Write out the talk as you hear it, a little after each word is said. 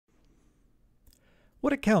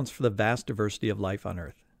What accounts for the vast diversity of life on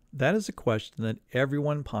Earth? That is a question that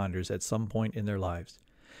everyone ponders at some point in their lives.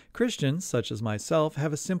 Christians, such as myself,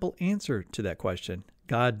 have a simple answer to that question.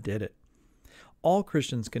 God did it. All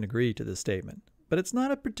Christians can agree to this statement, but it's not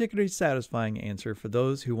a particularly satisfying answer for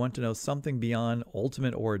those who want to know something beyond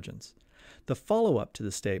ultimate origins. The follow-up to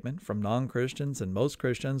the statement from non-Christians and most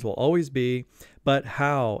Christians will always be, but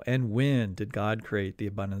how and when did God create the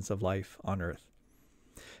abundance of life on Earth?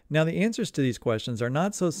 Now, the answers to these questions are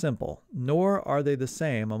not so simple, nor are they the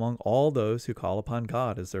same among all those who call upon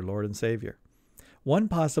God as their Lord and Savior. One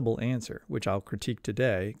possible answer, which I'll critique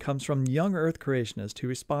today, comes from young Earth creationists who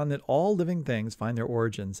respond that all living things find their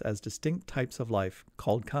origins as distinct types of life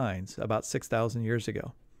called kinds about 6,000 years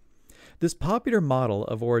ago. This popular model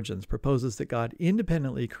of origins proposes that God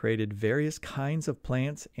independently created various kinds of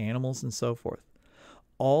plants, animals, and so forth.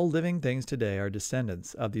 All living things today are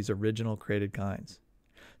descendants of these original created kinds.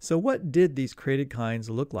 So what did these created kinds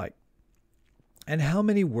look like? And how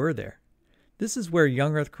many were there? This is where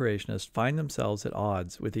young Earth creationists find themselves at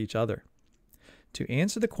odds with each other. To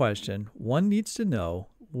answer the question, one needs to know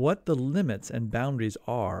what the limits and boundaries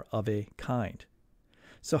are of a kind.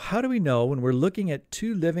 So how do we know when we're looking at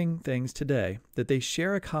two living things today that they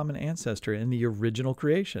share a common ancestor in the original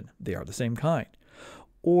creation? They are the same kind.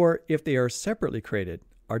 Or if they are separately created,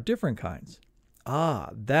 are different kinds?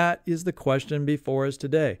 That is the question before us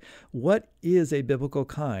today. What is a biblical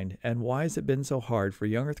kind, and why has it been so hard for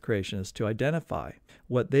young Earth creationists to identify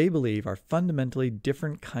what they believe are fundamentally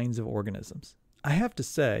different kinds of organisms? I have to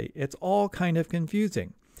say, it's all kind of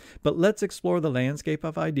confusing. But let's explore the landscape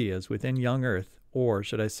of ideas within young Earth, or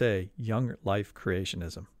should I say, young life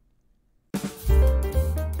creationism.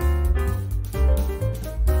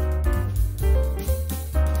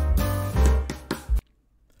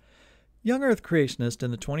 Young Earth creationists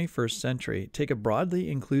in the 21st century take a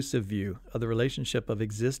broadly inclusive view of the relationship of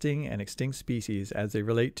existing and extinct species as they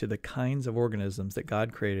relate to the kinds of organisms that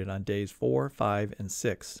God created on days 4, 5, and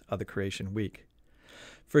 6 of the creation week.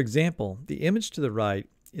 For example, the image to the right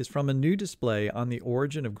is from a new display on the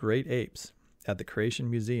origin of great apes at the Creation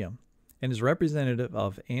Museum and is representative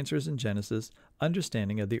of Answers in Genesis'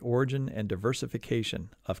 understanding of the origin and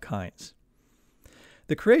diversification of kinds.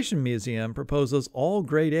 The Creation Museum proposes all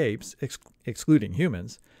great apes, excluding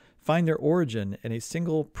humans, find their origin in a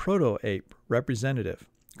single proto-ape representative,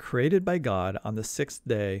 created by God on the sixth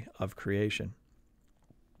day of creation.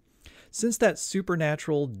 Since that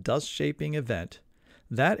supernatural dust-shaping event,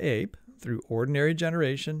 that ape, through ordinary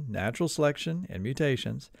generation, natural selection, and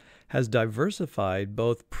mutations, has diversified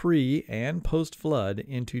both pre- and post-flood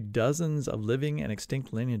into dozens of living and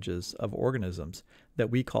extinct lineages of organisms that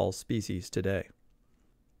we call species today.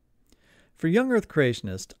 For young Earth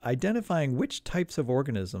creationists, identifying which types of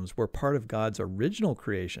organisms were part of God's original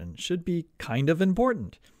creation should be kind of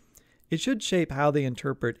important. It should shape how they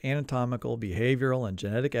interpret anatomical, behavioral, and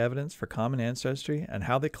genetic evidence for common ancestry and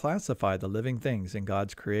how they classify the living things in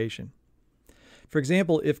God's creation. For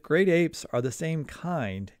example, if great apes are the same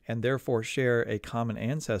kind and therefore share a common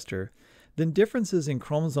ancestor, then differences in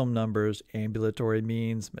chromosome numbers, ambulatory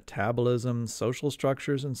means, metabolism, social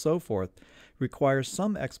structures, and so forth require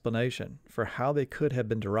some explanation for how they could have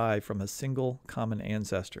been derived from a single common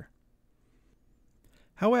ancestor.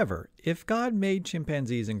 However, if God made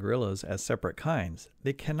chimpanzees and gorillas as separate kinds,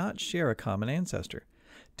 they cannot share a common ancestor.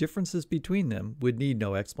 Differences between them would need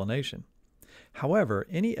no explanation. However,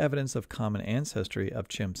 any evidence of common ancestry of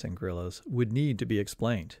chimps and gorillas would need to be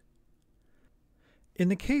explained. In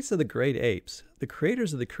the case of the great apes, the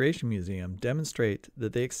creators of the Creation Museum demonstrate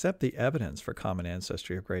that they accept the evidence for common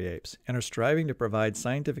ancestry of great apes and are striving to provide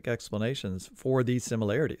scientific explanations for these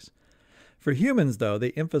similarities. For humans, though,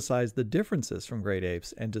 they emphasize the differences from great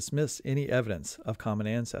apes and dismiss any evidence of common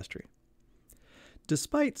ancestry.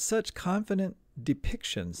 Despite such confident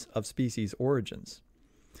depictions of species origins,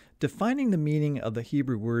 defining the meaning of the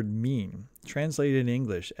Hebrew word mean, translated in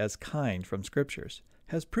English as kind from scriptures,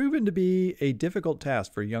 has proven to be a difficult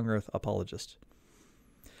task for young Earth apologists.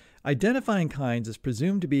 Identifying kinds is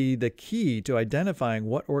presumed to be the key to identifying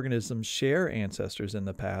what organisms share ancestors in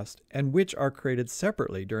the past and which are created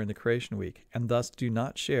separately during the creation week and thus do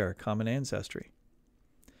not share common ancestry.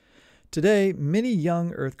 Today, many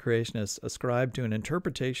young Earth creationists ascribe to an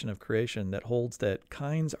interpretation of creation that holds that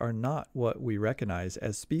kinds are not what we recognize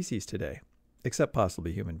as species today, except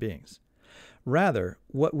possibly human beings. Rather,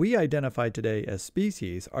 what we identify today as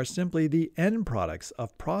species are simply the end products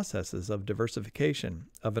of processes of diversification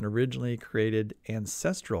of an originally created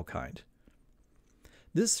ancestral kind.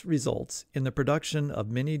 This results in the production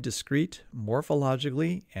of many discrete,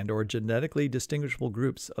 morphologically and/or genetically distinguishable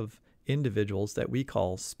groups of individuals that we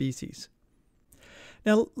call species.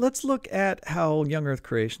 Now, let's look at how young earth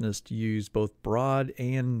creationists use both broad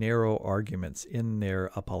and narrow arguments in their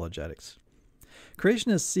apologetics.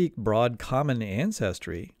 Creationists seek broad common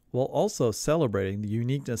ancestry while also celebrating the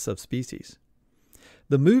uniqueness of species.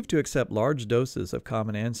 The move to accept large doses of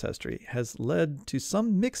common ancestry has led to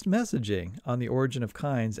some mixed messaging on the origin of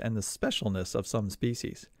kinds and the specialness of some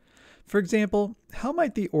species. For example, how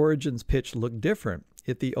might the origins pitch look different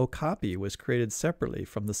if the okapi was created separately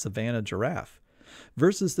from the savanna giraffe,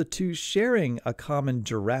 versus the two sharing a common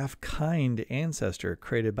giraffe kind ancestor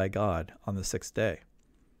created by God on the sixth day?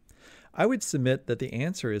 I would submit that the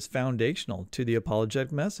answer is foundational to the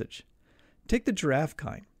apologetic message. Take the giraffe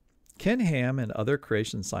kind. Ken Ham and other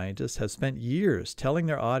creation scientists have spent years telling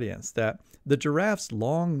their audience that the giraffe's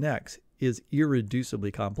long neck is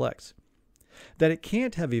irreducibly complex, that it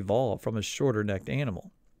can't have evolved from a shorter-necked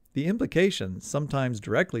animal. The implication, sometimes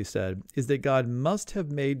directly said, is that God must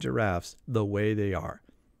have made giraffes the way they are.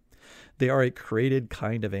 They are a created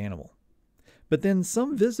kind of animal. But then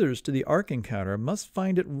some visitors to the Ark encounter must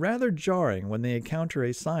find it rather jarring when they encounter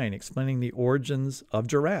a sign explaining the origins of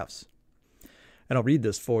giraffes. And I'll read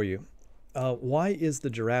this for you. Why is the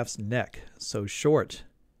giraffe's neck so short?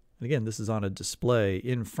 And again, this is on a display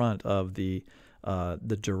in front of the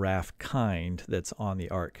giraffe kind that's on the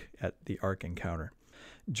Ark at the Ark encounter.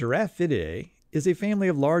 Giraffidae is a family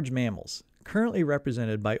of large mammals, currently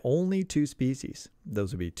represented by only two species.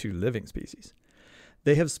 Those would be two living species.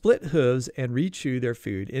 They have split hooves and re-chew their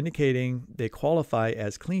food, indicating they qualify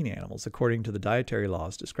as clean animals according to the dietary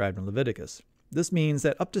laws described in Leviticus. This means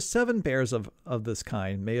that up to 7 pairs of this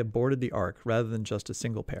kind may have boarded the Ark rather than just a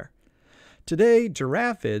single pair. Today,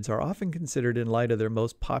 giraffids are often considered in light of their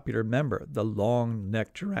most popular member, the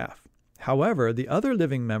long-necked giraffe. However, the other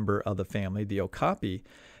living member of the family, the okapi,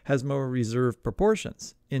 has more reserved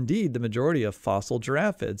proportions. Indeed, the majority of fossil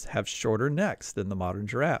giraffids have shorter necks than the modern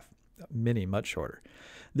giraffe, many much shorter.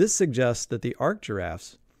 This suggests that the Ark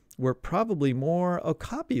giraffes were probably more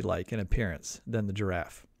okapi-like in appearance than the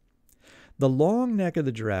giraffe. The long neck of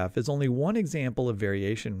the giraffe is only one example of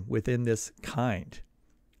variation within this kind.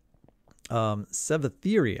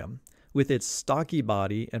 Cephetherium, with its stocky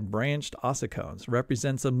body and branched ossicones,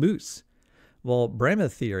 represents a moose, while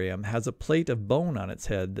Brahmatherium has a plate of bone on its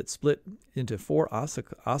head that split into 4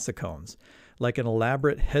 ossicones, like an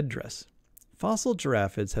elaborate headdress. Fossil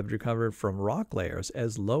giraffids have recovered from rock layers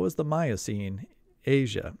as low as the Miocene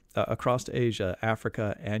across Asia,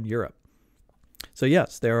 Africa, and Europe. So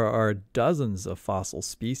yes, there are dozens of fossil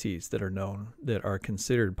species that are known that are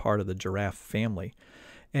considered part of the giraffe family.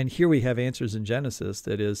 And here we have answers in Genesis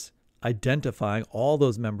that is identifying all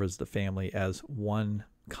those members of the family as one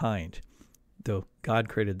kind. Though God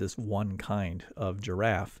created this one kind of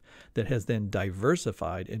giraffe that has then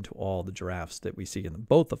diversified into all the giraffes that we see in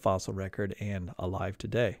both the fossil record and alive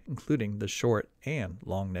today, including the short and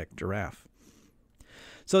long-necked giraffe.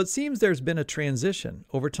 So it seems there's been a transition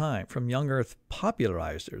over time from young earth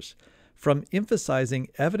popularizers from emphasizing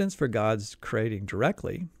evidence for God's creating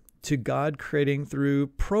directly to God creating through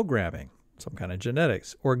programming, some kind of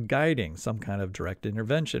genetics, or guiding, some kind of direct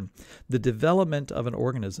intervention, the development of an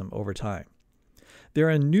organism over time. There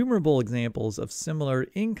are innumerable examples of similar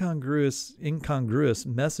incongruous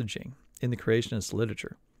messaging in the creationist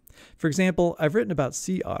literature. For example, I've written about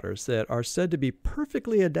sea otters that are said to be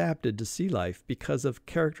perfectly adapted to sea life because of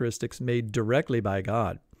characteristics made directly by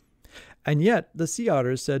God. And yet, the sea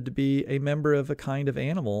otter is said to be a member of a kind of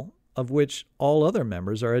animal of which all other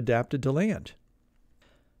members are adapted to land.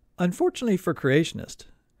 Unfortunately for creationists,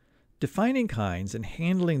 defining kinds and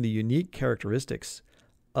handling the unique characteristics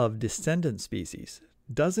of descendant species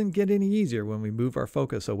doesn't get any easier when we move our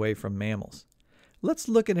focus away from mammals. Let's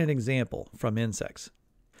look at an example from insects.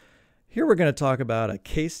 Here we're going to talk about a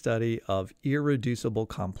case study of irreducible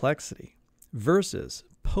complexity versus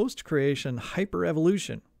post-creation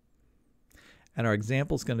hyperevolution. And our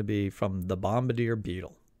example is going to be from the Bombardier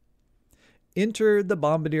beetle. Enter the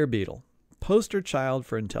Bombardier beetle, poster child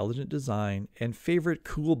for intelligent design and favorite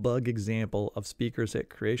cool bug example of speakers at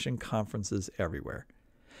creation conferences everywhere.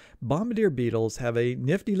 Bombardier beetles have a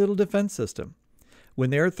nifty little defense system. When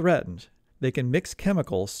they are threatened, they can mix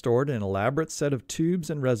chemicals stored in an elaborate set of tubes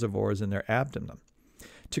and reservoirs in their abdomen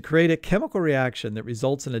to create a chemical reaction that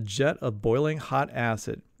results in a jet of boiling hot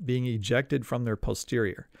acid being ejected from their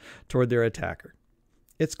posterior toward their attacker.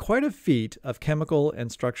 It's quite a feat of chemical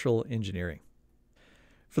and structural engineering.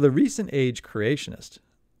 For the recent age creationist,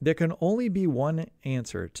 there can only be one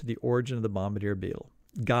answer to the origin of the Bombardier beetle.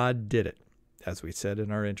 God did it, as we said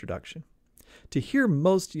in our introduction. To hear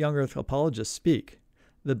most young earth apologists speak,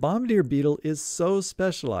 The Bombardier beetle is so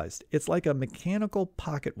specialized, it's like a mechanical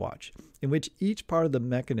pocket watch, in which each part of the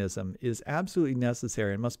mechanism is absolutely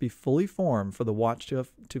necessary and must be fully formed for the watch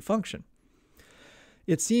to function.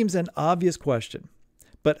 It seems an obvious question,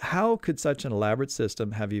 but how could such an elaborate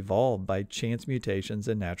system have evolved by chance mutations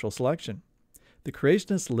and natural selection? The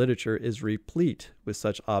creationist literature is replete with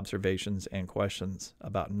such observations and questions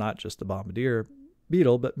about not just the Bombardier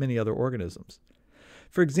beetle, but many other organisms.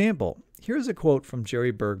 For example, here's a quote from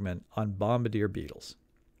Jerry Bergman on Bombardier beetles.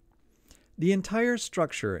 The entire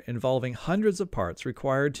structure involving hundreds of parts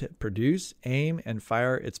required to produce, aim, and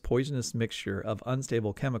fire its poisonous mixture of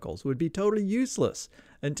unstable chemicals would be totally useless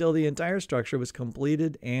until the entire structure was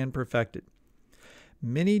completed and perfected.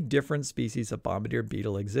 Many different species of Bombardier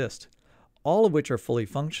beetle exist, all of which are fully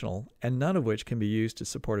functional and none of which can be used to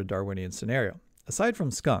support a Darwinian scenario. Aside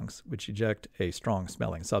from skunks, which eject a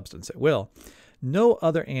strong-smelling substance at will, no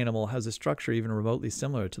other animal has a structure even remotely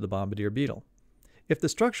similar to the Bombardier beetle. If the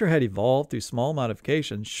structure had evolved through small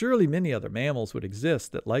modifications, surely many other mammals would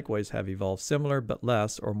exist that likewise have evolved similar but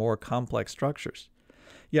less or more complex structures.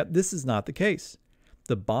 Yet this is not the case.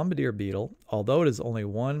 The Bombardier beetle, although it is only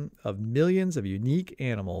one of millions of unique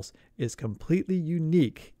animals, is completely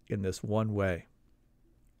unique in this one way.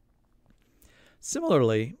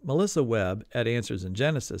 Similarly, Melissa Webb at Answers in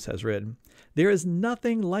Genesis has written, "There is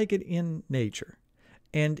nothing like it in nature,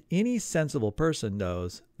 and any sensible person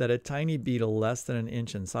knows that a tiny beetle less than an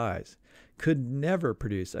inch in size could never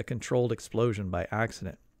produce a controlled explosion by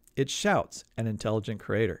accident. It shouts an intelligent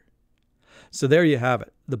creator." So there you have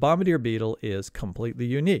it. The Bombardier beetle is completely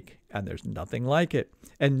unique, and there's nothing like it,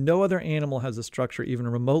 and no other animal has a structure even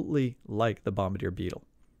remotely like the Bombardier beetle.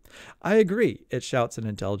 I agree, it shouts an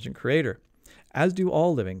intelligent creator, as do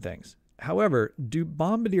all living things. However, do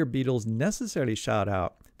Bombardier beetles necessarily shout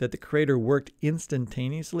out that the creator worked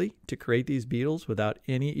instantaneously to create these beetles without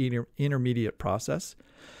any intermediate process,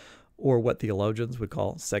 or what theologians would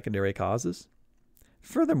call secondary causes?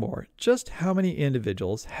 Furthermore, just how many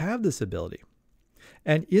individuals have this ability?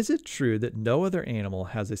 And is it true that no other animal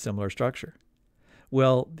has a similar structure?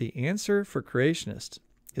 Well, the answer for creationists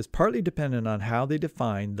is partly dependent on how they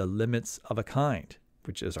define the limits of a kind,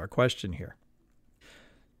 which is our question here.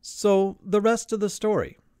 So, the rest of the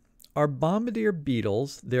story. Are Bombardier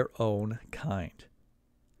beetles their own kind?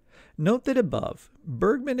 Note that above,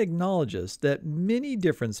 Bergman acknowledges that many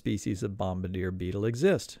different species of Bombardier beetle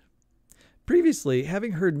exist. Previously,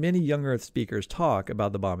 having heard many young Earth speakers talk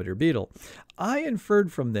about the Bombardier beetle, I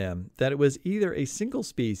inferred from them that it was either a single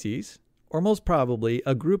species, or most probably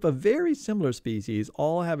a group of very similar species,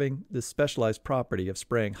 all having the specialized property of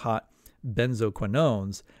spraying hot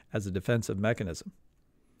benzoquinones as a defensive mechanism.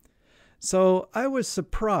 So I was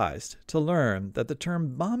surprised to learn that the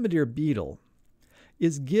term Bombardier beetle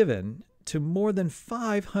is given to more than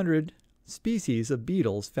 500 species of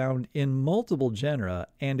beetles found in multiple genera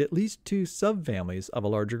and at least 2 subfamilies of a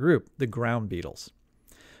larger group, the ground beetles,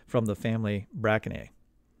 from the family Braconnae.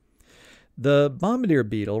 The Bombardier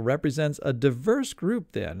beetle represents a diverse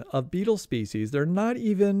group, then, of beetle species that are not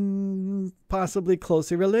even possibly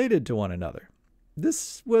closely related to one another.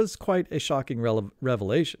 This was quite a shocking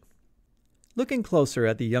revelation. Looking closer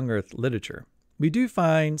at the young Earth literature, we do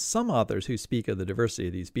find some authors who speak of the diversity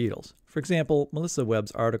of these beetles. For example, Melissa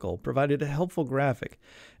Webb's article provided a helpful graphic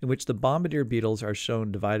in which the Bombardier beetles are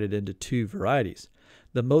shown divided into 2 varieties,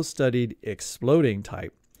 the most studied exploding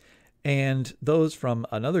type, and those from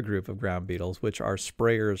another group of ground beetles, which are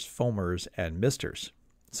sprayers, foamers, and misters.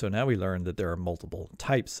 So now we learn that there are multiple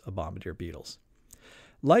types of Bombardier beetles.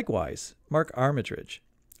 Likewise, Mark Armitage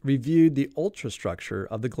reviewed the ultrastructure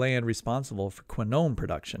of the gland responsible for quinone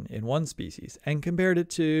production in one species and compared it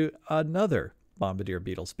to another Bombardier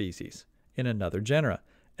beetle species in another genera,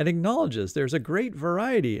 and acknowledges there's a great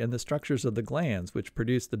variety in the structures of the glands which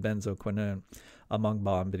produce the benzoquinone among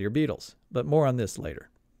Bombardier beetles, but more on this later.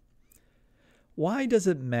 Why does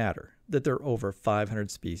it matter that there are over 500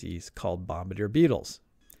 species called Bombardier beetles?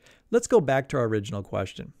 Let's go back to our original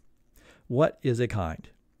question. What is a kind?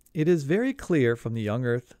 It is very clear from the young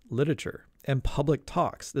Earth literature and public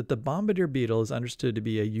talks that the Bombardier beetle is understood to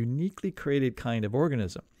be a uniquely created kind of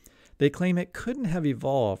organism. They claim it couldn't have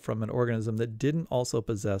evolved from an organism that didn't also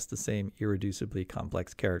possess the same irreducibly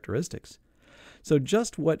complex characteristics. So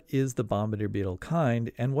just what is the Bombardier beetle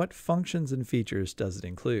kind, and what functions and features does it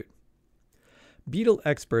include? Beetle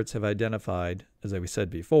experts have identified, as we said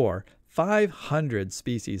before, 500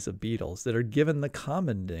 species of beetles that are given the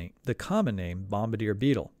common name Bombardier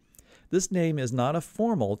beetle. This name is not a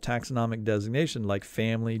formal taxonomic designation like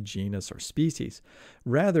family, genus, or species.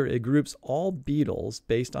 Rather, it groups all beetles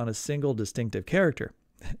based on a single distinctive character.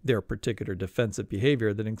 their particular defensive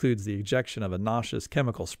behavior that includes the ejection of a nauseous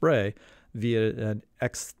chemical spray via an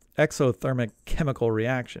exothermic chemical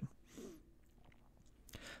reaction.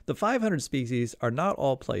 The 500 species are not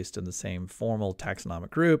all placed in the same formal taxonomic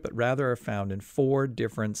group, but rather are found in 4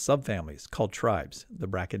 different subfamilies called tribes: the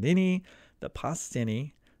Brachydini, the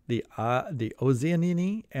Pastini, the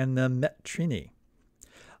Oceanini, and the Metrini.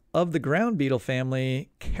 Of the ground beetle family,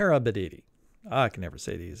 Carabididae, I can never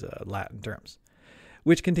say these Latin terms,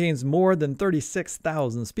 which contains more than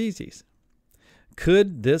 36,000 species.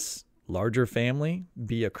 Could this larger family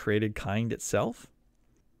be a created kind itself?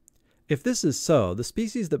 If this is so, the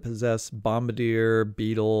species that possess Bombardier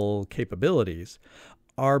beetle capabilities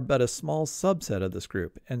are but a small subset of this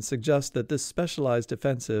group, and suggest that this specialized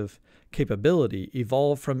defensive capability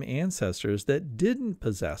evolved from ancestors that didn't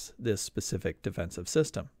possess this specific defensive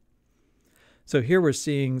system. So here we're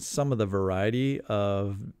seeing some of the variety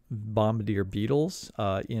of Bombardier beetles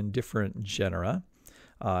in different genera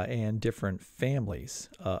and different families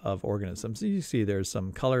of organisms. You see there's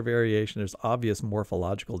some color variation. There's obvious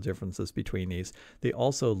morphological differences between these. They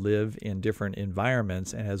also live in different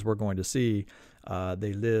environments, and as we're going to see,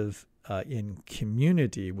 they live in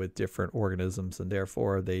community with different organisms, and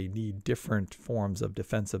therefore they need different forms of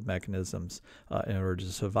defensive mechanisms in order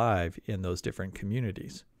to survive in those different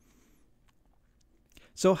communities.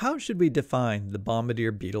 So how should we define the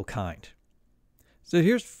Bombardier beetle kind? So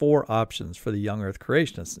here's 4 options for the young earth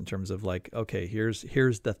creationists in terms of like, okay, here's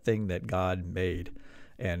the thing that God made,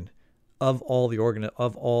 and of all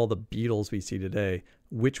the beetles we see today,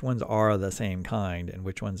 which ones are the same kind and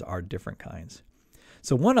which ones are different kinds.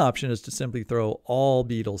 So one option is to simply throw all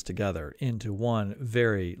beetles together into one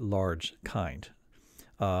very large kind.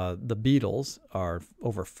 The beetles are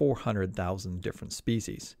over 400,000 different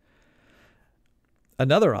species.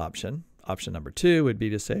 Another option, option number 2, would be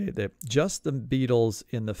to say that just the beetles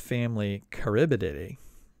in the family Carabididae,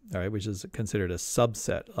 all right, which is considered a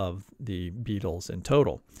subset of the beetles in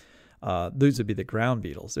total, those would be the ground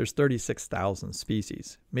beetles. There's 36,000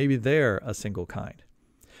 species. Maybe they're a single kind.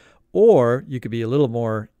 Or you could be a little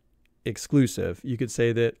more exclusive. You could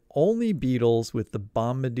say that only beetles with the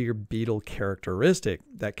Bombardier beetle characteristic,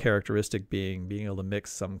 that characteristic being able to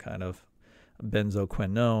mix some kind of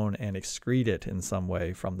benzoquinone and excrete it in some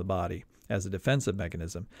way from the body as a defensive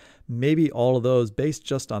mechanism, maybe all of those based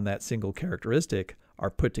just on that single characteristic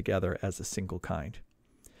are put together as a single kind.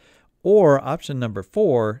 Or option number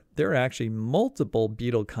 4, there are actually multiple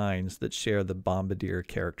beetle kinds that share the Bombardier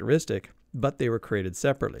characteristic, but they were created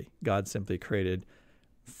separately. God simply created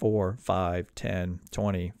 4, 5, 10,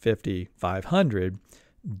 20, 50, 500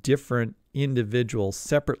 different individual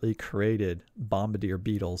separately created Bombardier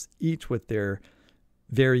beetles, each with their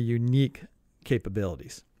very unique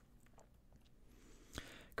capabilities.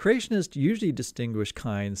 Creationists usually distinguish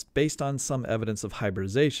kinds based on some evidence of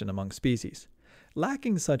hybridization among species.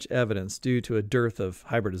 Lacking such evidence due to a dearth of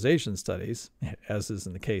hybridization studies, as is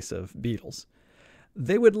in the case of beetles,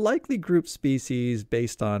 they would likely group species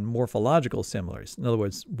based on morphological similarities. In other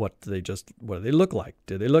words, what do they look like?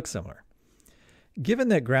 Do they look similar? Given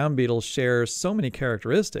that ground beetles share so many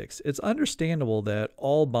characteristics, it's understandable that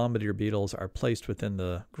all Bombardier beetles are placed within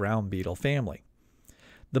the ground beetle family.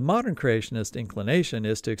 The modern creationist inclination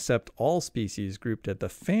is to accept all species grouped at the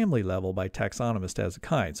family level by taxonomists as a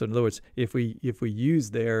kind. So in other words, if we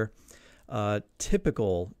use their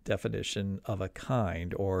typical definition of a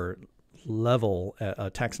kind or level,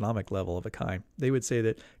 a taxonomic level of a kind, they would say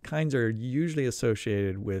that kinds are usually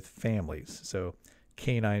associated with families. So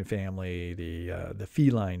canine family, the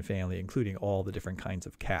feline family, including all the different kinds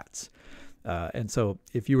of cats. And so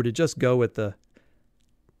if you were to just go with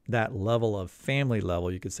that level of family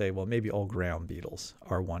level, you could say, well, maybe all ground beetles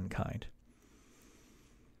are one kind.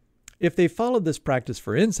 If they followed this practice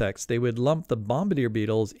for insects, they would lump the Bombardier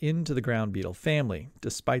beetles into the ground beetle family,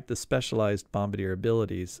 despite the specialized Bombardier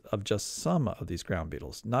abilities of just some of these ground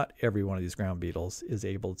beetles. Not every one of these ground beetles is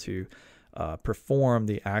able to perform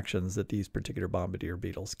the actions that these particular Bombardier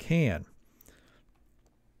beetles can.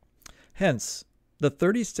 Hence, the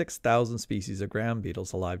 36,000 species of ground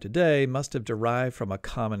beetles alive today must have derived from a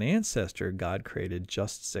common ancestor God created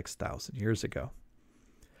just 6,000 years ago.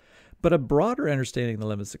 But a broader understanding of the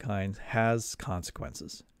limits of kinds has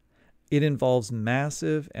consequences. It involves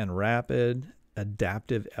massive and rapid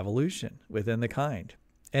adaptive evolution within the kind,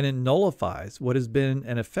 and it nullifies what has been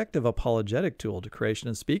an effective apologetic tool to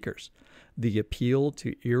creationist speakers, the appeal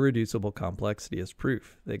to irreducible complexity as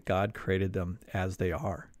proof that God created them as they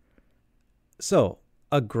are. So,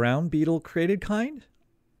 a ground beetle created kind?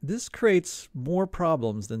 This creates more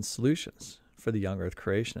problems than solutions for the young earth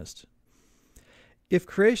creationist. If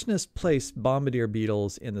creationists place Bombardier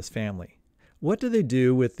beetles in this family, what do they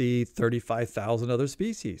do with the 35,000 other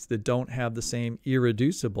species that don't have the same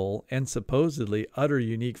irreducible and supposedly utter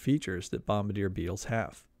unique features that Bombardier beetles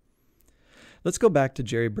have? Let's go back to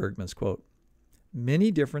Jerry Bergman's quote. Many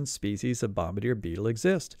different species of Bombardier beetle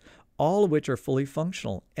exist, all of which are fully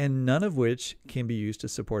functional and none of which can be used to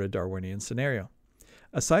support a Darwinian scenario.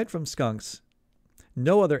 Aside from skunks,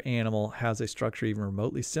 no other animal has a structure even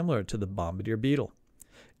remotely similar to the Bombardier beetle.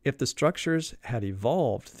 If the structures had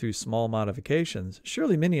evolved through small modifications,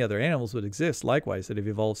 surely many other animals would exist likewise that have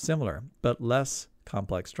evolved similar, but less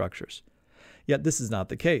complex structures. Yet this is not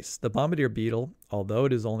the case. The Bombardier beetle, although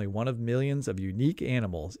it is only one of millions of unique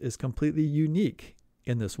animals, is completely unique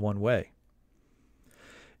in this one way.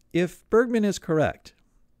 If Bergman is correct,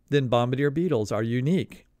 then Bombardier beetles are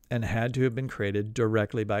unique and had to have been created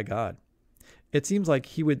directly by God. It seems like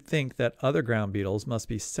he would think that other ground beetles must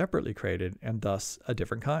be separately created and thus a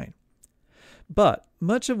different kind. But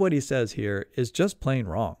much of what he says here is just plain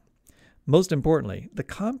wrong. Most importantly, the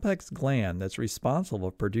complex gland that's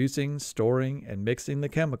responsible for producing, storing, and mixing the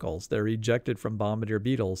chemicals that are ejected from Bombardier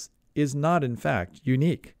beetles is not in fact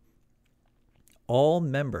unique. All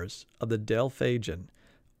members of the Delphagian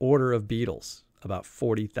order of beetles, about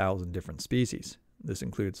 40,000 different species, this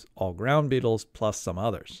includes all ground beetles plus some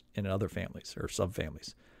others in other families or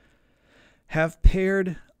subfamilies, have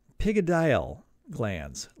paired pygidial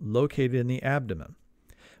glands located in the abdomen,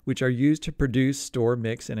 which are used to produce, store,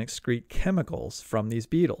 mix, and excrete chemicals from these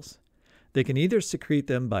beetles. They can either secrete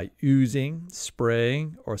them by oozing,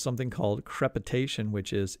 spraying, or something called crepitation,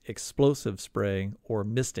 which is explosive spraying or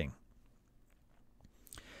misting.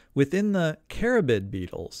 Within the carabid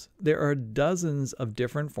beetles, there are dozens of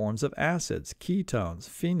different forms of acids, ketones,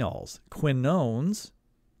 phenols, quinones,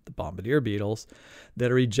 the Bombardier beetles,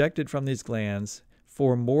 that are ejected from these glands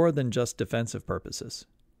for more than just defensive purposes.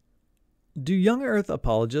 Do young Earth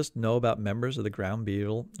apologists know about members of the ground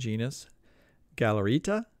beetle genus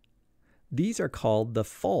Galerita? These are called the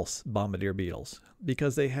false Bombardier beetles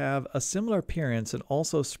because they have a similar appearance and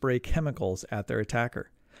also spray chemicals at their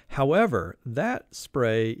attacker. However, that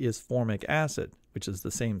spray is formic acid, which is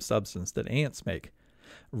the same substance that ants make,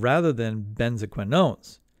 rather than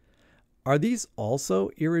benzoquinones. Are these also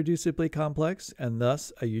irreducibly complex and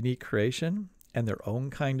thus a unique creation and their own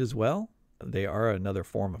kind as well? They are another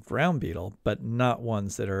form of ground beetle, but not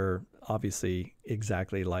ones that are obviously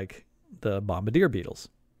exactly like the Bombardier beetles.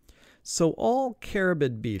 So all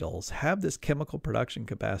carabid beetles have this chemical production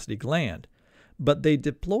capacity gland, but they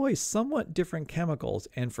deploy somewhat different chemicals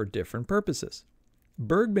and for different purposes.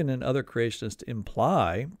 Bergman and other creationists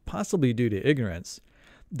imply, possibly due to ignorance,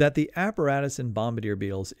 that the apparatus in Bombardier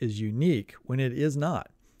beetles is unique when it is not.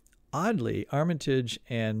 Oddly, Armitage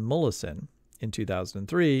and Mullison in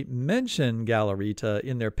 2003 mention Galerita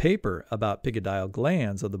in their paper about pygidial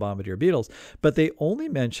glands of the Bombardier beetles, but they only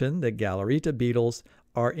mention that Galerita beetles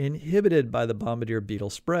are inhibited by the Bombardier beetle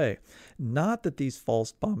spray, not that these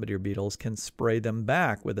false Bombardier beetles can spray them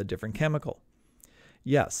back with a different chemical.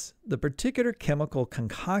 Yes, the particular chemical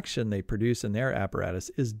concoction they produce in their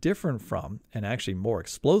apparatus is different from, and actually more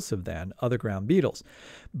explosive than, other ground beetles,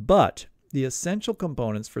 but the essential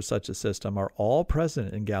components for such a system are all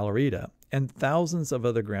present in Galerita and thousands of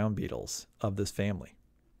other ground beetles of this family.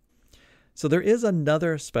 So there is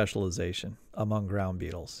another specialization among ground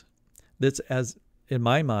beetles that's, in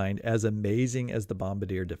my mind, as amazing as the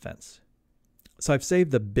Bombardier defense. So I've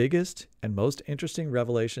saved the biggest and most interesting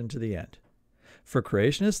revelation to the end. For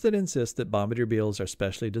creationists that insist that Bombardier beetles are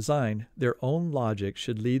specially designed, their own logic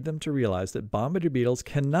should lead them to realize that Bombardier beetles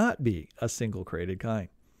cannot be a single created kind.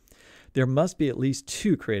 There must be at least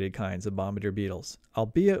two created kinds of Bombardier beetles,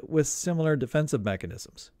 albeit with similar defensive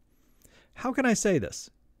mechanisms. How can I say this?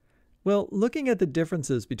 Well, looking at the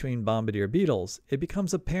differences between Bombardier beetles, it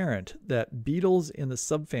becomes apparent that beetles in the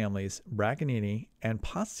subfamilies Brachynae and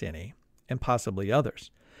Paucinae, and possibly others,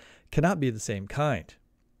 cannot be the same kind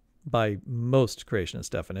by most creationist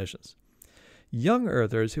definitions. Young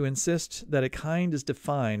Earthers who insist that a kind is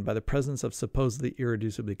defined by the presence of supposedly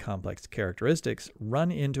irreducibly complex characteristics run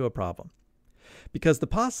into a problem, because the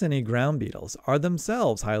Paucinae ground beetles are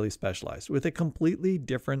themselves highly specialized with a completely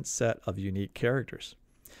different set of unique characters.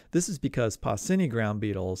 This is because Paucinae ground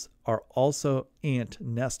beetles are also ant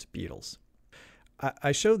nest beetles.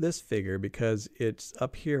 I show this figure because it's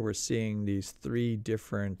up here we're seeing these three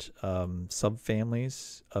different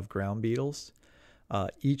subfamilies of ground beetles,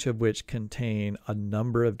 each of which contain a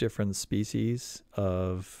number of different species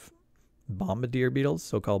of Bombardier beetles,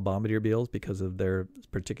 so-called Bombardier beetles because of their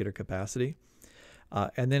particular capacity.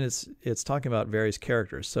 And then it's talking about various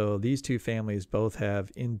characters. So these two families both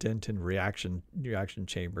have indented reaction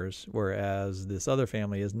chambers, whereas this other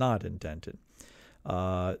family is not indented.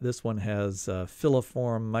 This one has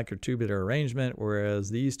filiform microtubular arrangement, whereas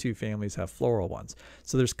these two families have floral ones.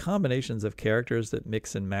 So there's combinations of characters that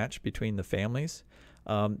mix and match between the families,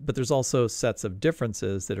 but there's also sets of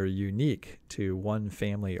differences that are unique to one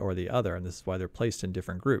family or the other, and this is why they're placed in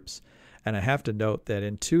different groups. And I have to note that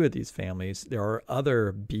in two of these families, there are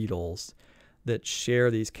other beetles that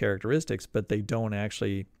share these characteristics, but they don't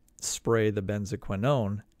actually spray the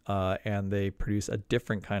benzoquinone, and they produce a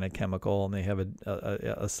different kind of chemical, and they have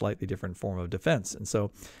a slightly different form of defense. And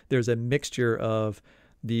so there's a mixture of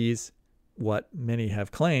these, what many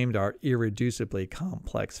have claimed are irreducibly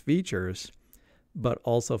complex features, but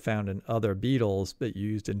also found in other beetles, but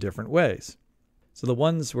used in different ways. So the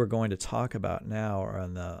ones we're going to talk about now are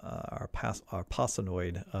on our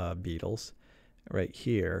posinoid beetles right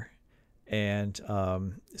here. And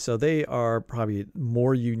so they are probably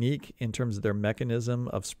more unique in terms of their mechanism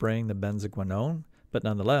of spraying the benzoquinone, but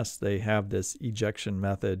nonetheless, they have this ejection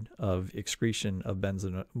method of excretion of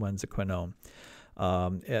benzoquinone.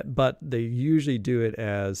 But they usually do it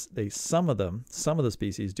as some of the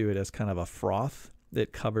species do it as kind of a froth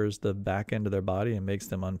that covers the back end of their body and makes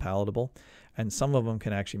them unpalatable. And some of them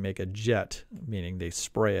can actually make a jet, meaning they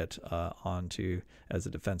spray it onto as a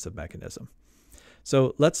defensive mechanism.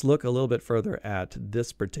 So let's look a little bit further at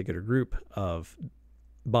this particular group of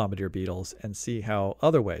bombardier beetles and see how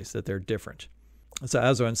other ways that they're different. So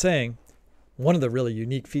as I'm saying, one of the really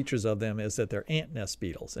unique features of them is that they're ant nest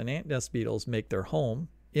beetles. And ant nest beetles make their home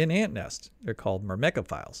in ant nests. They're called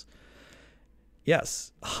myrmecophiles.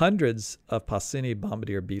 Yes, hundreds of Posini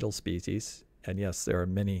bombardier beetle species, and yes, there are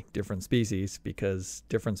many different species because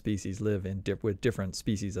different species live with different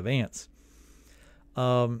species of ants,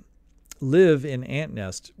 live in ant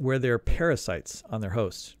nests where they're parasites on their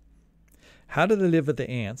hosts. How do they live with the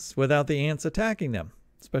ants without the ants attacking them,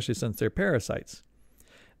 especially since they're parasites?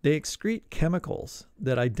 They excrete chemicals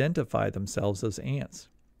that identify themselves as ants.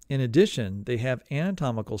 In addition, they have an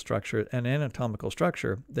anatomical structure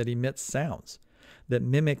that emits sounds that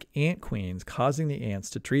mimic ant queens, causing the ants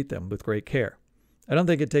to treat them with great care. I don't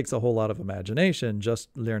think it takes a whole lot of imagination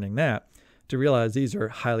just learning that to realize these are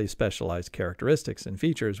highly specialized characteristics and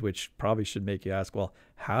features, which probably should make you ask, well,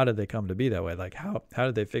 how did they come to be that way? Like how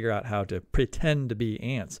did they figure out how to pretend to be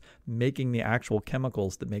ants, making the actual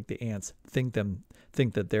chemicals that make the ants think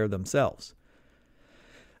that they're themselves?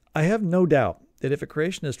 I have no doubt that if a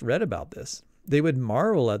creationist read about this, they would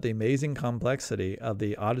marvel at the amazing complexity of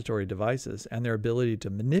the auditory devices and their ability to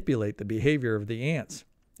manipulate the behavior of the ants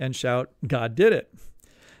and shout, "God did it."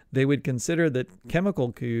 They would consider the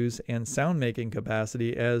chemical cues and sound-making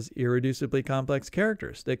capacity as irreducibly complex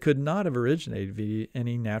characters that could not have originated via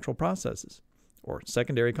any natural processes or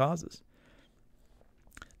secondary causes.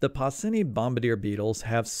 The Posini bombardier beetles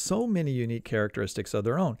have so many unique characteristics of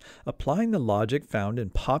their own. Applying the logic found in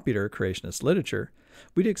popular creationist literature,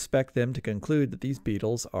 we'd expect them to conclude that these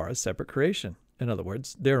beetles are a separate creation. In other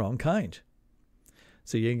words, their own kind.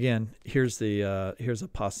 So again, here's a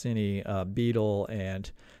Posini beetle,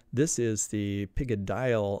 and this is the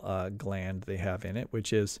pygidial gland they have in it,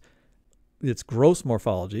 which is its gross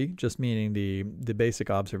morphology, just meaning the basic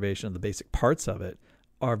observation of the basic parts of it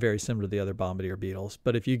are very similar to the other bombardier beetles.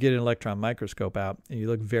 But if you get an electron microscope out and you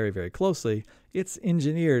look very, very closely, it's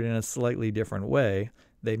engineered in a slightly different way.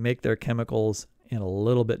 They make their chemicals in a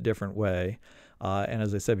little bit different way. And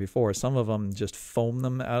as I said before, some of them just foam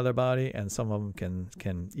them out of their body, and some of them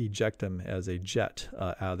can eject them as a jet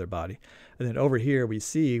out of their body. And then over here we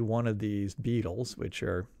see one of these beetles, which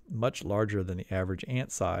are much larger than the average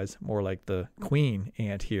ant size, more like the queen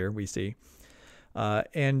ant here we see.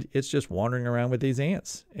 And it's just wandering around with these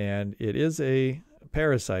ants. And it is a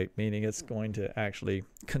parasite, meaning it's going to actually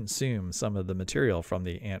consume some of the material from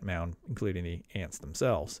the ant mound, including the ants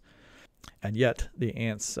themselves. And yet the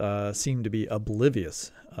ants seem to be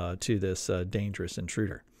oblivious to this dangerous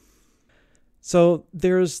intruder. So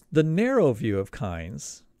there's the narrow view of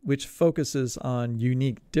kinds, which focuses on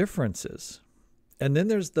unique differences. And then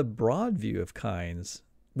there's the broad view of kinds,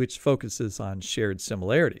 which focuses on shared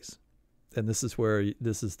similarities. And this is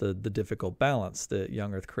the difficult balance that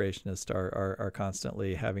young earth creationists are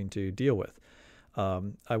constantly having to deal with.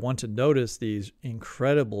 I want to notice these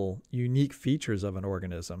incredible, unique features of an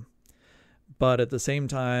organism. But at the same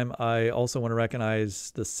time, I also want to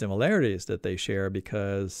recognize the similarities that they share,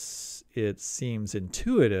 because it seems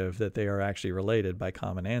intuitive that they are actually related by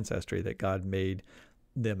common ancestry, that God made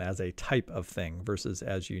them as a type of thing versus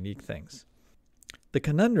as unique things. The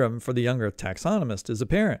conundrum for the young earth taxonomist is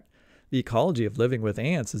apparent. The ecology of living with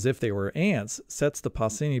ants as if they were ants sets the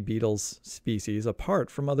Paucini beetles species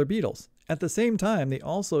apart from other beetles. At the same time, they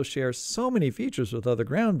also share so many features with other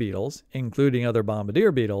ground beetles, including other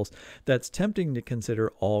Bombardier beetles, that's tempting to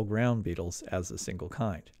consider all ground beetles as a single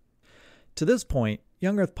kind. To this point,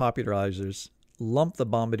 young Earth popularizers lump the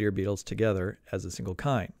Bombardier beetles together as a single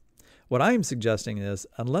kind. What I am suggesting is,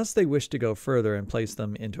 unless they wish to go further and place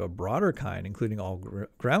them into a broader kind, including all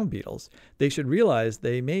ground beetles, they should realize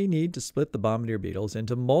they may need to split the Bombardier beetles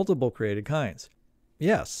into multiple created kinds.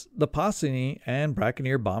 Yes, the Paucini and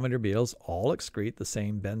Braconnier Bombardier beetles all excrete the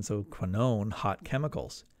same benzoquinone hot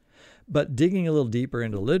chemicals. But digging a little deeper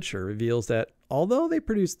into literature reveals that although they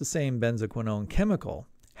produce the same benzoquinone chemical,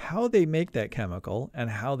 how they make that chemical and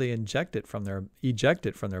how they eject it from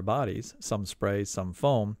their bodies, some spray, some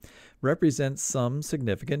foam, represents some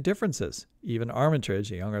significant differences. Even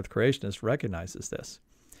Armitage, a young Earth creationist, recognizes this.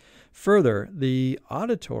 Further, the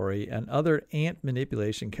auditory and other ant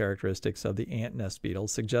manipulation characteristics of the ant nest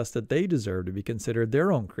beetles suggest that they deserve to be considered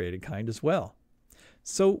their own created kind as well.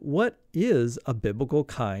 So what is a biblical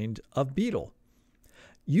kind of beetle?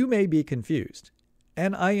 You may be confused,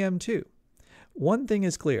 and I am too. One thing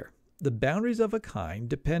is clear. The boundaries of a kind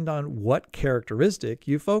depend on what characteristic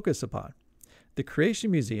you focus upon. The Creation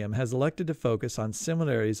Museum has elected to focus on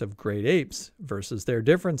similarities of great apes versus their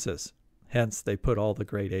differences. Hence, they put all the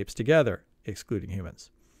great apes together, excluding humans.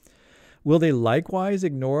 Will they likewise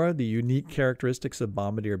ignore the unique characteristics of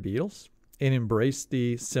Bombardier beetles and embrace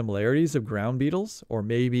the similarities of ground beetles, or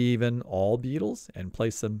maybe even all beetles, and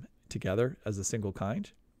place them together as a single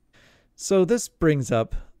kind? So this brings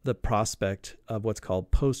up the prospect of what's called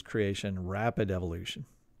post-creation rapid evolution.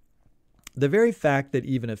 The very fact that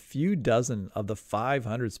even a few dozen of the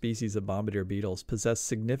 500 species of Bombardier beetles possess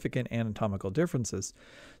significant anatomical differences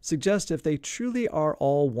suggests if they truly are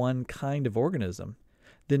all one kind of organism,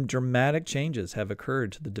 then dramatic changes have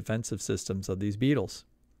occurred to the defensive systems of these beetles.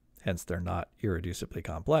 Hence, they're not irreducibly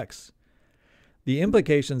complex. The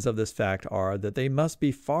implications of this fact are that they must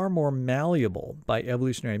be far more malleable by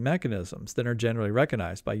evolutionary mechanisms than are generally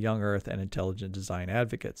recognized by young Earth and intelligent design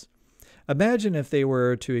advocates. Imagine if they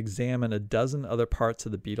were to examine a dozen other parts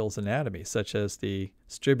of the beetle's anatomy, such as the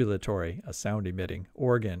stridulatory, a sound-emitting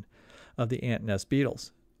organ of the ant nest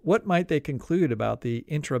beetles. What might they conclude about the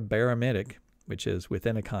intrabarometic, which is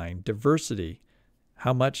within a kind, diversity?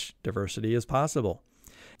 How much diversity is possible?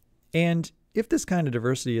 And if this kind of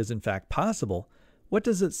diversity is in fact possible, what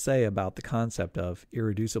does it say about the concept of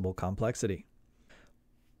irreducible complexity?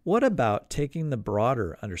 What about taking the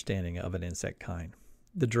broader understanding of an insect kind,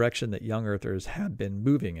 the direction that young Earthers have been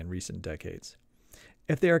moving in recent decades?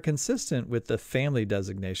 If they are consistent with the family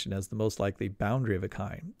designation as the most likely boundary of a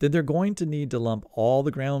kind, then they're going to need to lump all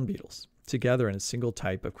the ground beetles together in a single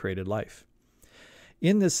type of created life.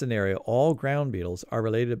 In this scenario, all ground beetles are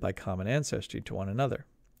related by common ancestry to one another.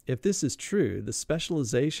 If this is true, the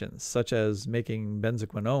specializations, such as making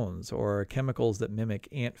benzoquinones or chemicals that mimic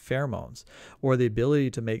ant pheromones, or the ability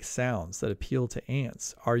to make sounds that appeal to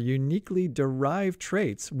ants, are uniquely derived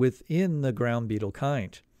traits within the ground beetle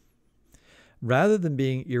kind. Rather than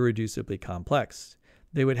being irreducibly complex,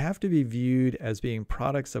 they would have to be viewed as being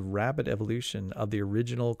products of rapid evolution of the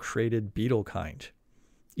original created beetle kind.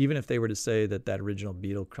 Even if they were to say that that original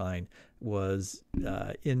beetle kind was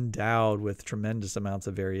endowed with tremendous amounts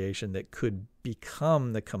of variation that could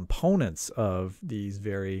become the components of these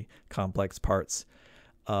very complex parts,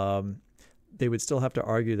 they would still have to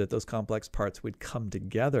argue that those complex parts would come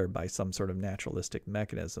together by some sort of naturalistic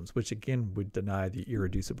mechanisms, which again would deny the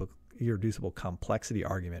irreducible complexity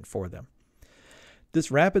argument for them.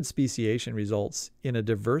 This rapid speciation results in a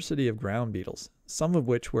diversity of ground beetles, some of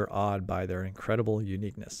which were awed by their incredible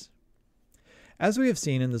uniqueness. As we have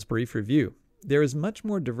seen in this brief review, there is much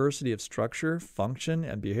more diversity of structure, function,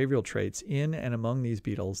 and behavioral traits in and among these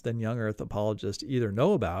beetles than young Earth apologists either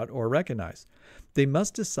know about or recognize. They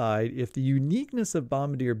must decide if the uniqueness of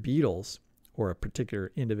Bombardier beetles, or a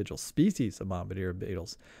particular individual species of Bombardier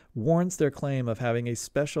beetles, warrants their claim of having a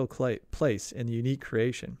special place in the unique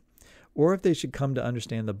creation, or if they should come to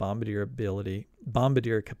understand the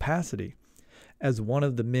Bombardier capacity as one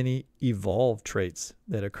of the many evolved traits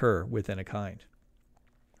that occur within a kind.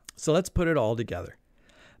 So let's put it all together.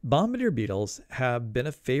 Bombardier beetles have been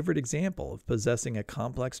a favorite example of possessing a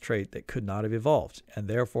complex trait that could not have evolved, and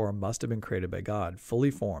therefore must have been created by God,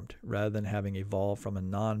 fully formed, rather than having evolved from a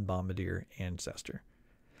non-Bombardier ancestor.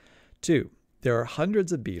 2. There are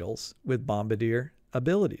hundreds of beetles with Bombardier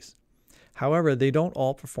abilities. However, they don't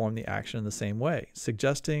all perform the action in the same way,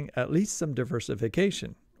 suggesting at least some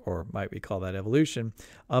diversification, or might we call that evolution,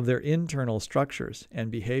 of their internal structures and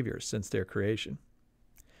behaviors since their creation.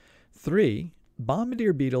 3.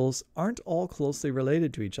 Bombardier beetles aren't all closely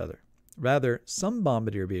related to each other. Rather, some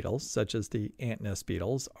bombardier beetles, such as the ant nest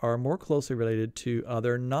beetles, are more closely related to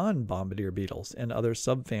other non-bombardier beetles and other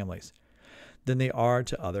subfamilies than they are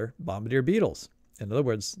to other bombardier beetles. In other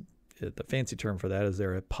words, the fancy term for that is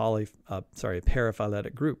they're a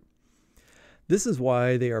paraphyletic group. This is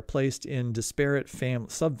why they are placed in disparate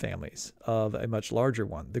subfamilies of a much larger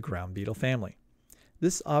one, the ground beetle family.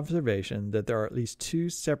 This observation that there are at least 2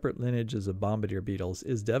 separate lineages of bombardier beetles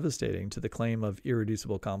is devastating to the claim of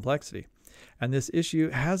irreducible complexity, and this issue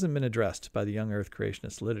hasn't been addressed by the young Earth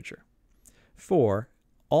creationist literature. 4.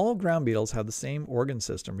 All ground beetles have the same organ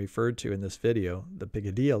system referred to in this video, the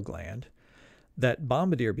pygidial gland, that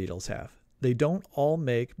bombardier beetles have. They don't all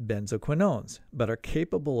make benzoquinones, but are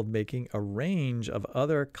capable of making a range of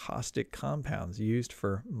other caustic compounds used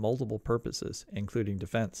for multiple purposes, including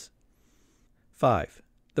defense. 5.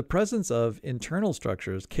 The presence of internal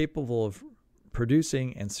structures capable of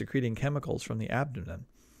producing and secreting chemicals from the abdomen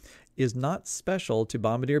is not special to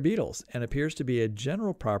bombardier beetles and appears to be a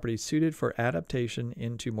general property suited for adaptation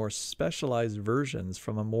into more specialized versions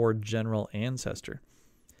from a more general ancestor.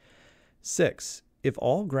 6. If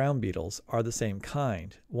all ground beetles are the same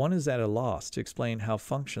kind, one is at a loss to explain how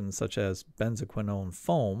functions such as benzoquinone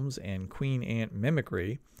foams and queen ant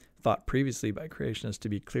mimicry, thought previously by creationists to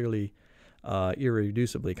be clearly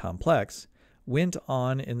irreducibly complex, went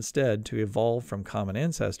on instead to evolve from common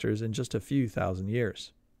ancestors in just a few thousand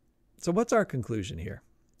years. So what's our conclusion here?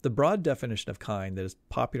 The broad definition of kind that is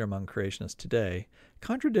popular among creationists today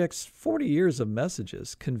contradicts 40 years of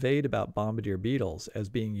messages conveyed about bombardier beetles as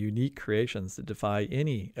being unique creations that defy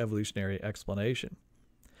any evolutionary explanation.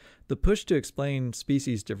 The push to explain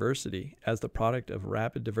species diversity as the product of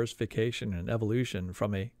rapid diversification and evolution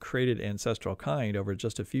from a created ancestral kind over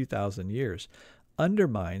just a few thousand years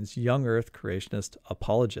undermines young Earth creationist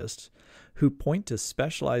apologists who point to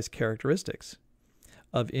specialized characteristics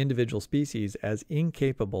of individual species as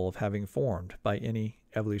incapable of having formed by any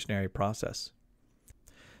evolutionary process.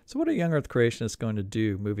 So what are young Earth creationists going to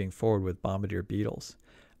do moving forward with bombardier beetles?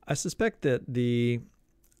 I suspect that the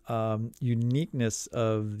uniqueness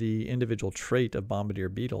of the individual trait of bombardier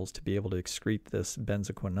beetles to be able to excrete this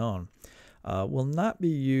benzoquinone will not be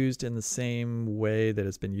used in the same way that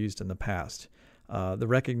it's been used in the past. The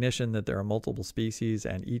recognition that there are multiple species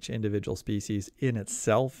and each individual species in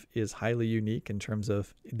itself is highly unique in terms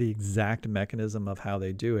of the exact mechanism of how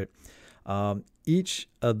they do it. Each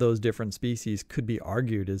of those different species could be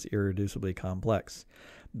argued as irreducibly complex.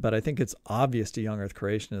 But I think it's obvious to young Earth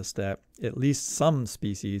creationists that at least some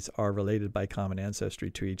species are related by common ancestry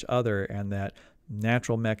to each other, and that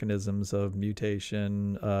natural mechanisms of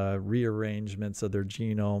mutation, rearrangements of their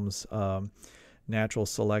genomes, natural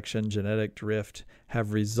selection, genetic drift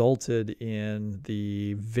have resulted in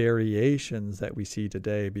the variations that we see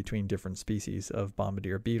today between different species of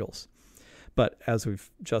bombardier beetles. But as we've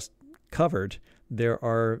just covered, there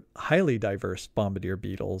are highly diverse bombardier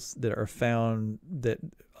beetles that are found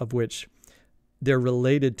of which they're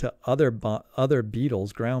related to other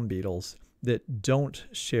beetles, ground beetles, that don't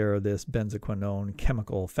share this benzoquinone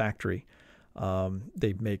chemical factory.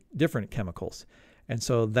 They make different chemicals. And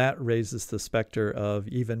so that raises the specter of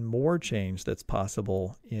even more change that's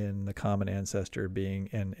possible in the common ancestor being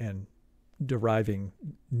and deriving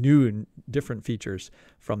new and different features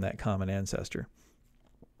from that common ancestor.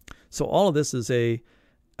 So all of this is a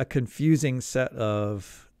confusing set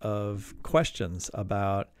of questions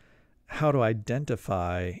about how to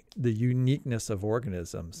identify the uniqueness of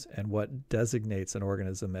organisms and what designates an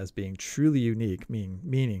organism as being truly unique,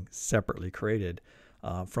 meaning separately created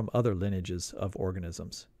from other lineages of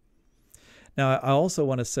organisms. Now, I also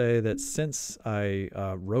want to say that since I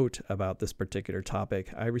wrote about this particular topic,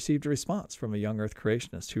 I received a response from a young Earth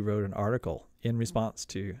creationist who wrote an article in response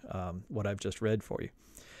to what I've just read for you.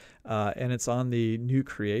 And it's on the New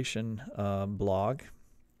Creation blog,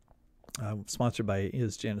 sponsored by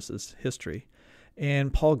Is Genesis History.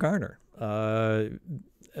 And Paul Garner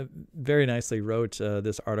very nicely wrote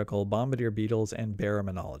this article, Bombardier Beetles and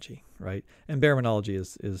Baraminology, right? And baraminology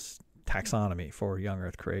is taxonomy for young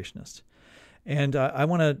Earth creationists. And I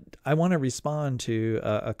want to respond to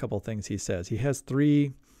a couple things he says. He has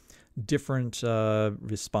 3 different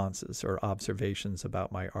responses or observations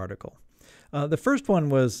about my article. The first one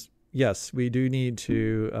was, yes, we do need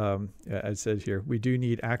to, I said here, we do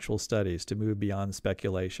need actual studies to move beyond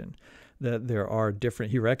speculation. That there are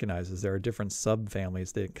different, he recognizes there are different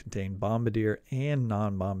subfamilies that contain bombardier and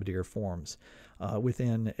non-bombardier forms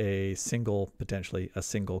within a single, potentially a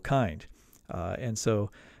single kind. And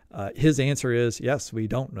so his answer is, yes, we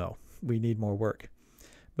don't know. We need more work.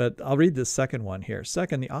 But I'll read this second one here.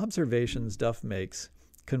 Second, the observations Duff makes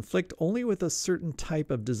conflict only with a certain type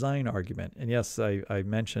of design argument. And yes, I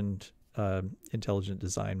mentioned intelligent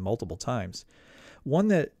design multiple times. One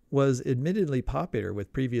that was admittedly popular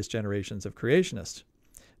with previous generations of creationists.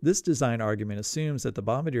 This design argument assumes that the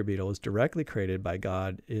Bombardier beetle was directly created by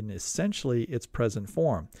God in essentially its present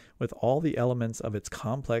form, with all the elements of its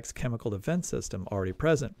complex chemical defense system already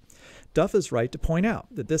present. Duff is right to point out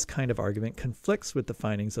that this kind of argument conflicts with the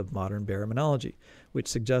findings of modern baraminology, which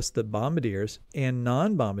suggests that bombardiers and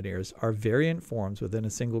non-bombardiers are variant forms within a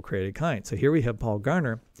single created kind. So here we have Paul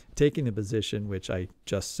Garner taking the position which I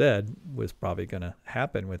just said was probably going to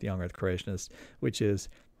happen with young Earth creationists, which is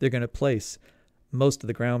they're going to place most of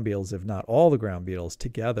the ground beetles, if not all the ground beetles,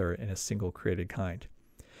 together in a single created kind.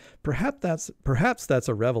 Perhaps that's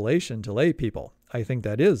a revelation to lay people. I think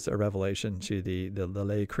that is a revelation to the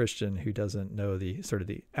lay Christian who doesn't know the sort of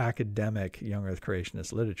the academic young Earth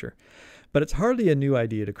creationist literature. But it's hardly a new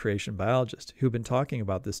idea to creation biologists who've been talking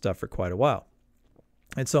about this stuff for quite a while.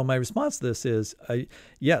 And so my response to this is,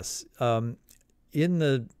 yes, in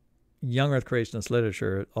the young Earth creationist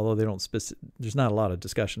literature, although they don't there's not a lot of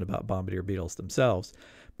discussion about bombardier beetles themselves,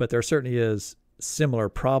 but there certainly is similar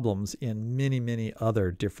problems in many, many other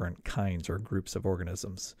different kinds or groups of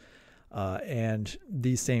organisms. And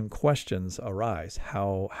these same questions arise: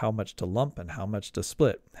 how much to lump and how much to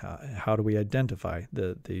split? How do we identify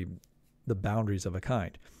the boundaries of a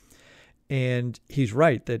kind? And he's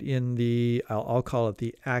right that in the, I'll call it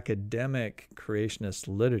the academic creationist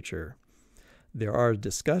literature, there are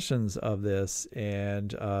discussions of this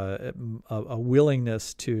and a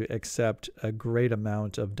willingness to accept a great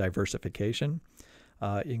amount of diversification,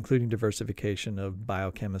 including diversification of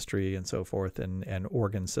biochemistry and so forth, and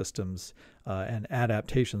organ systems and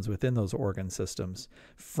adaptations within those organ systems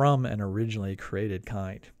from an originally created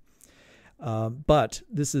kind. But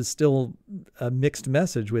this is still a mixed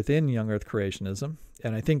message within young Earth creationism,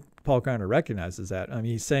 and I think Paul Garner recognizes that. I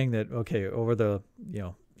mean, he's saying that, okay, over the,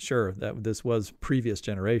 sure, that this was previous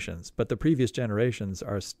generations, but the previous generations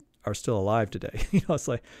are still alive today. It's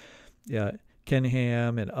like, yeah, Ken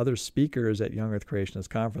Ham and other speakers at Young Earth Creationist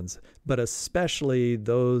Conference, but especially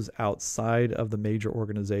those outside of the major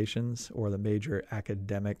organizations or the major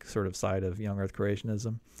academic sort of side of Young Earth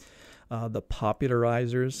Creationism, the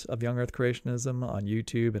popularizers of Young Earth Creationism on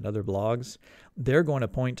YouTube and other blogs, they're going to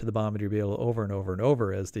point to the Bombardier beetle over and over and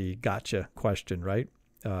over as the gotcha question, right?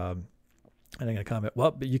 And I'm going to comment,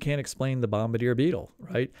 well, but you can't explain the Bombardier beetle,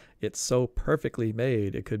 right? It's so perfectly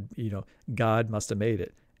made. It could, God must have made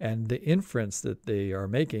it. And the inference that they are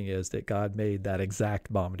making is that God made that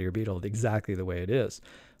exact Bombardier beetle exactly the way it is.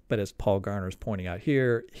 But as Paul Garner is pointing out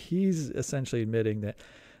here, he's essentially admitting that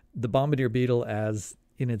the Bombardier beetle as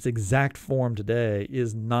in its exact form today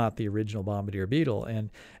is not the original Bombardier beetle.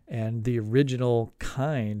 And the original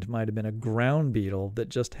kind might have been a ground beetle that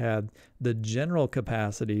just had the general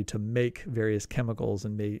capacity to make various chemicals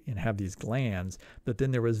and have these glands. But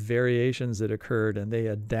then there was variations that occurred and they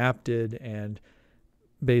adapted and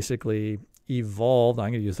basically evolved.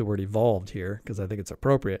 I'm going to use the word evolved here because I think it's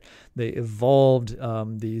appropriate. They evolved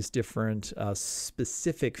these different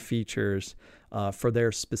specific features for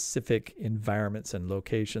their specific environments and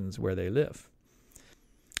locations where they live.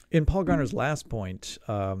 In Paul Garner's last point,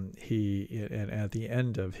 and at the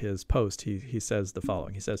end of his post, he says the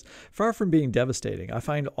following. He says, "Far from being devastating, I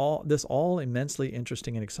find this all immensely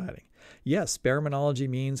interesting and exciting. Yes, baraminology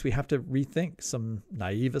means we have to rethink some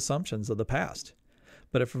naive assumptions of the past,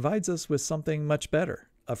 but it provides us with something much better,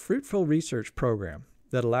 a fruitful research program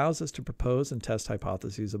that allows us to propose and test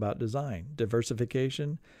hypotheses about design,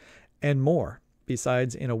 diversification, and more,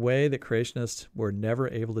 besides in a way that creationists were never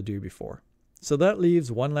able to do before. So that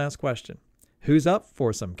leaves one last question. Who's up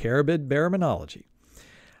for some carabid baraminology?"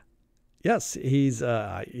 Yes, he's,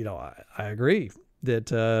 I agree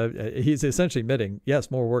that he's essentially admitting,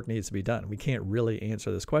 yes, more work needs to be done. We can't really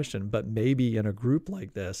answer this question, but maybe in a group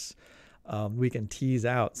like this, we can tease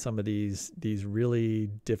out some of these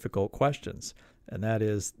really difficult questions. And that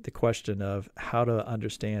is the question of how to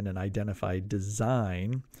understand and identify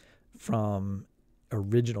design from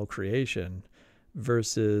original creation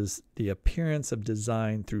versus the appearance of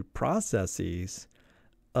design through processes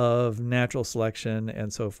of natural selection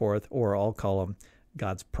and so forth, or I'll call them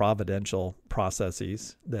God's providential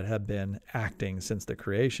processes that have been acting since the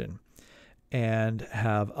creation and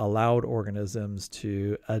have allowed organisms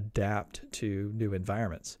to adapt to new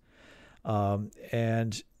environments.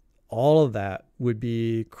 And all of that would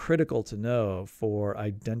be critical to know for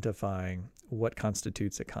identifying what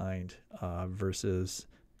constitutes a kind versus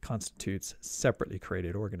constitutes separately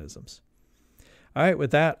created organisms. All right,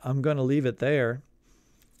 with that, I'm going to leave it there.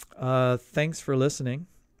 Thanks for listening.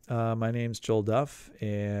 My name's Joel Duff,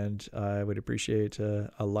 and I would appreciate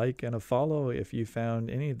a like and a follow if you found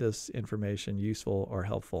any of this information useful or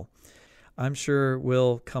helpful. I'm sure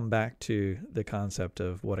we'll come back to the concept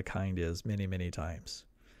of what a kind is many, many times.